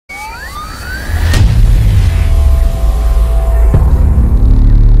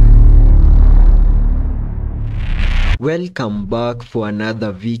Welcome back for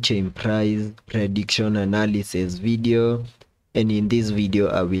another Vechain price prediction analysis video, and in this video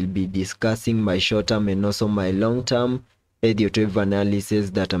I will be discussing my short-term and also my long-term Elliot analysis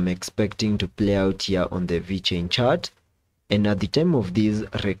that I'm expecting to play out here on the Vechain chart. And at the time of this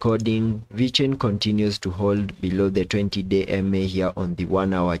recording, Vechain continues to hold below the 20-day MA here on the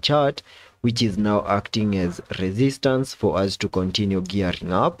 1-hour chart, which is now acting as resistance for us to continue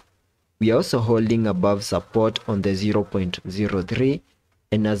gearing up. We are also holding above support on the 0.03,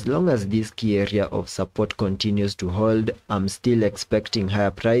 and as long as this key area of support continues to hold, I'm still expecting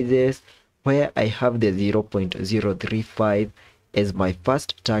higher prices, where I have the 0.035 as my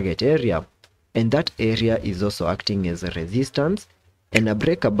first target area, and that area is also acting as a resistance, and a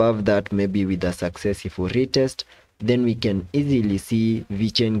break above that, maybe with a successful retest, then we can easily see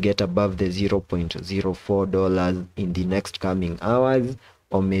Vechain get above the $0.04 in the next coming hours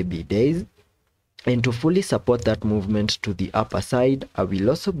or maybe days. And to fully support that movement to the upper side, I will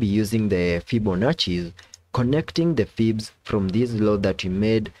also be using the Fibonacci's, connecting the fibs from this low that we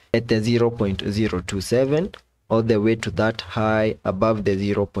made at the 0.027 all the way to that high above the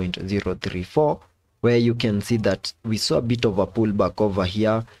 0.034, where you can see that we saw a bit of a pullback over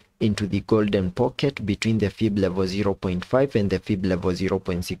here into the golden pocket between the fib level 0.5 and the fib level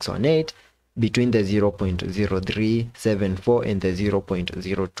 0.618, between the 0.0374 and the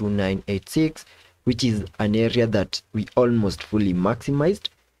 0.02986, which is an area that we almost fully maximized.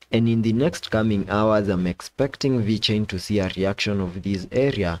 And in the next coming hours, I'm expecting Vechain to see a reaction of this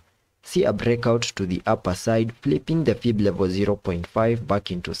area, see a breakout to the upper side, flipping the fib level 0.5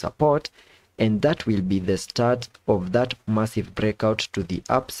 back into support, and that will be the start of that massive breakout to the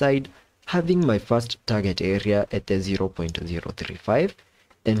upside, having my first target area at the 0.035.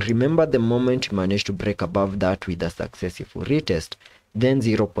 And remember, the moment you manage to break above that with a successful retest, then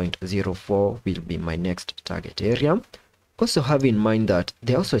 0.04 will be my next target area. Also have in mind that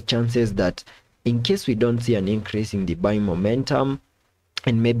there are also chances that in case we don't see an increase in the buying momentum,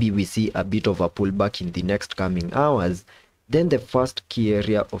 and maybe we see a bit of a pullback in the next coming hours, then the first key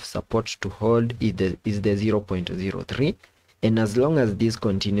area of support to hold is the 0.03. And as long as this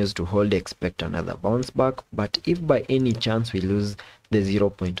continues to hold, expect another bounce back. But if by any chance we lose the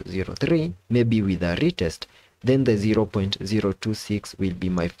 0.03, maybe with a retest, then the 0.026 will be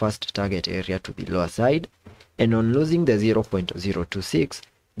my first target area to the lower side. And on losing the 0.026,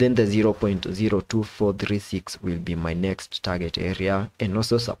 then the 0.02436 will be my next target area and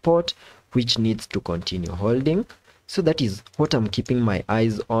also support, which needs to continue holding. So that is what I'm keeping my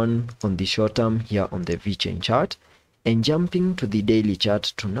eyes on the short term here on the Vechain chart. And jumping to the daily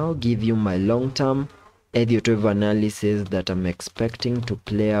chart to now give you my long-term Elliot wave analysis that I'm expecting to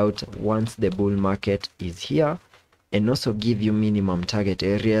play out once the bull market is here, and also give you minimum target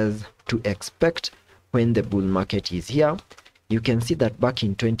areas to expect when the bull market is here. You can see that back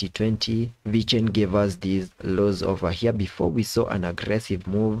in 2020, Vechain gave us these lows over here before we saw an aggressive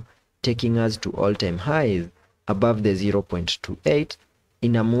move taking us to all-time highs above the 0.28.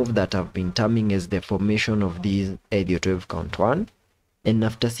 in a move that I've been terming as the formation of this Elliot wave count 1. And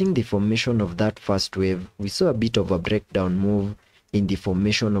after seeing the formation of that first wave, we saw a bit of a breakdown move in the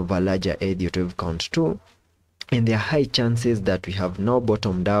formation of a larger Elliot wave count 2. And there are high chances that we have now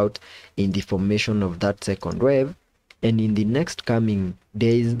bottomed out in the formation of that second wave. And in the next coming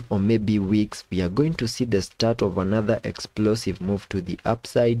days or maybe weeks, we are going to see the start of another explosive move to the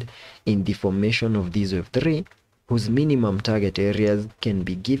upside in the formation of this wave 3. Whose minimum target areas can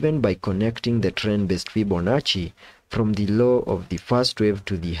be given by connecting the trend-based Fibonacci from the low of the first wave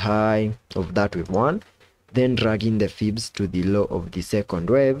to the high of that wave 1, then dragging the fibs to the low of the second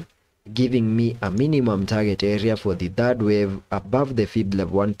wave, giving me a minimum target area for the third wave above the fib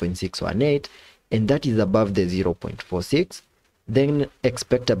level 1.618, and that is above the 0.46. Then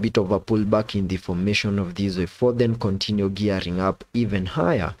expect a bit of a pullback in the formation of this wave 4, then continue gearing up even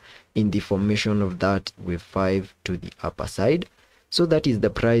higher in the formation of that wave 5 to the upper side. So that is the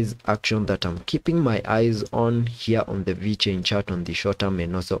price action that I'm keeping my eyes on here on the Vechain chart on the short term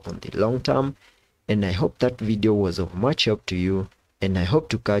and also on the long term. And I hope that video was of much help to you, and I hope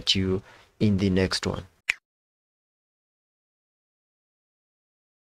to catch you in the next one.